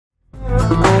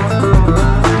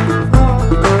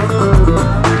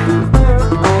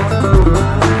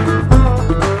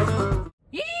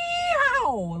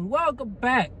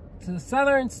to the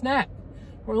Southern Snack,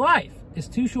 where life is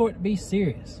too short to be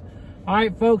serious. All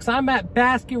right, folks, I'm at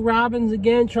Baskin Robbins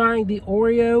again, trying the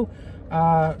Oreo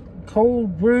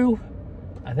Cold Brew.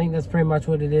 I think that's pretty much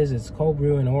what it is. It's Cold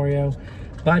Brew and Oreo.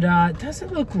 But it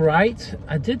doesn't look right.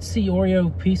 I did see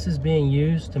Oreo pieces being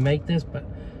used to make this, but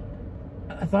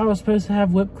I thought it was supposed to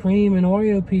have whipped cream and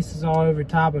Oreo pieces all over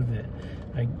top of it.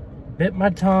 I bit my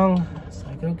tongue. It's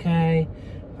like, okay,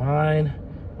 fine,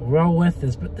 we'll roll with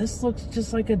this. But this looks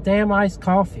just like a damn iced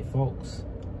coffee, folks.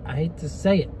 I hate to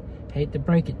say it. Hate to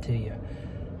break it to you.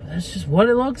 But that's just what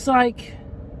it looks like.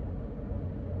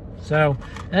 So,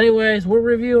 anyways, we're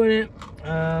reviewing it.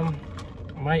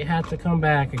 Might have to come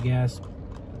back, I guess.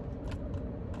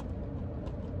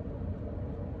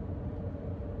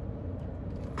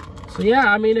 So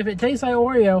yeah, I mean, if it tastes like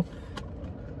Oreo,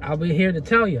 I'll be here to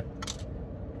tell you.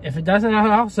 If it doesn't,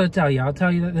 I'll also tell you. I'll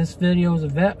tell you that this video is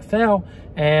a fail,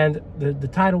 and the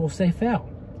title will say fail.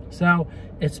 So,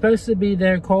 it's supposed to be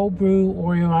their Cold Brew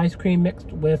Oreo ice cream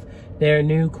mixed with their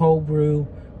new Cold Brew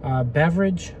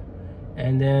beverage.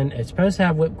 And then it's supposed to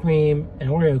have whipped cream and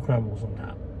Oreo crumbles on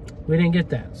top. We didn't get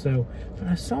that. So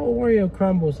I saw Oreo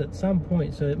crumbles at some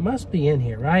point, so it must be in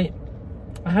here, right?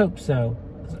 I hope so.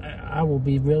 I will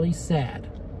be really sad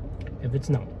if it's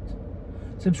not.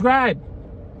 Subscribe.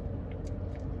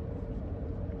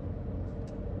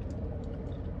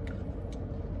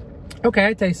 Okay,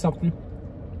 I taste something.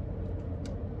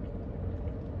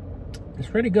 It's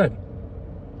pretty good.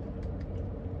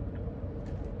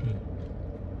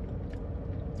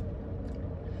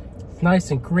 It's nice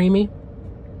and creamy.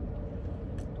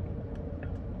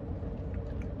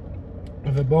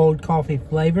 With a bold coffee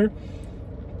flavor.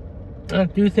 I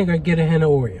do think I get a hint of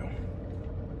Oreo.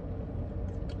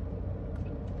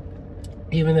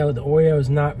 Even though the Oreo is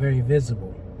not very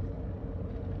visible.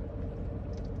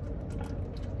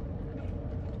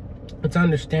 It's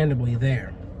understandably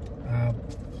there.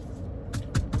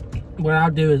 What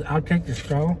I'll do is I'll take the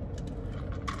straw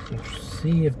and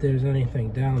see if there's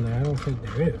anything down there. I don't think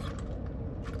there is.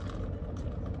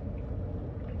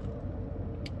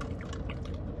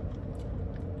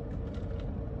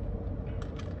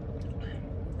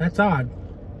 That's odd.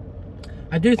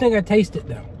 I do think I taste it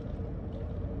though.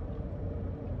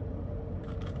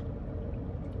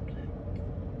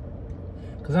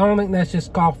 Because I don't think that's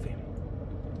just coffee.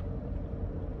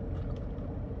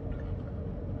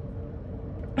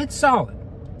 It's solid.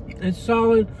 It's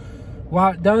solid.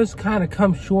 While it does kind of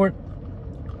come short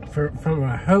from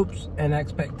our hopes and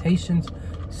expectations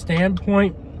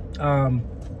standpoint, I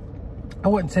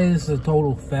wouldn't say this is a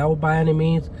total fail by any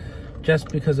means, just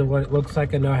because of what it looks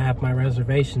like. I know I have my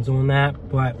reservations on that,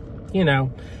 but you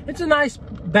know, it's a nice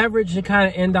beverage to kind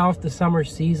of end off the summer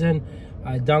season.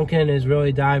 Dunkin' is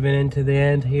really diving into the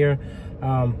end here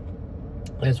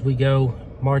as we go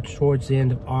march towards the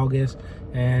end of August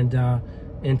and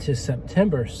into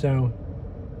September. So,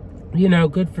 you know,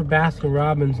 good for Baskin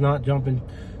Robbins not jumping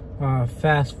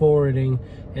fast forwarding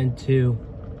into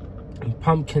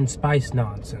pumpkin spice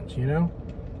nonsense, you know?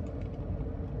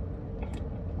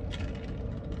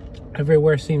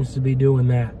 Everywhere seems to be doing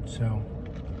that, so.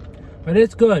 But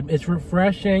it's good. It's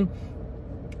refreshing.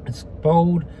 It's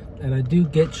bold. And I do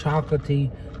get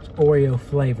chocolatey Oreo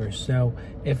flavors. So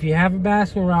if you have a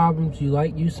Baskin Robbins, you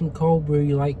like some cold brew,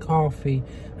 you like coffee,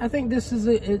 I think this is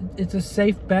it's a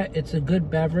safe bet. It's a good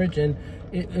beverage, and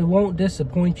it won't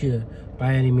disappoint you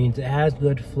by any means. It has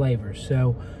good flavors.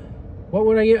 So what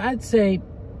would I give? I'd say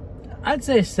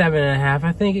 7.5.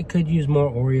 I think it could use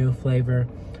more Oreo flavor,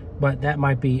 but that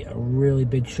might be a really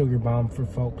big sugar bomb for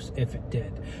folks if it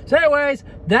did. So anyways,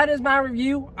 that is my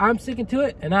review. I'm sticking to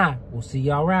it, and I will see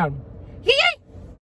y'all around.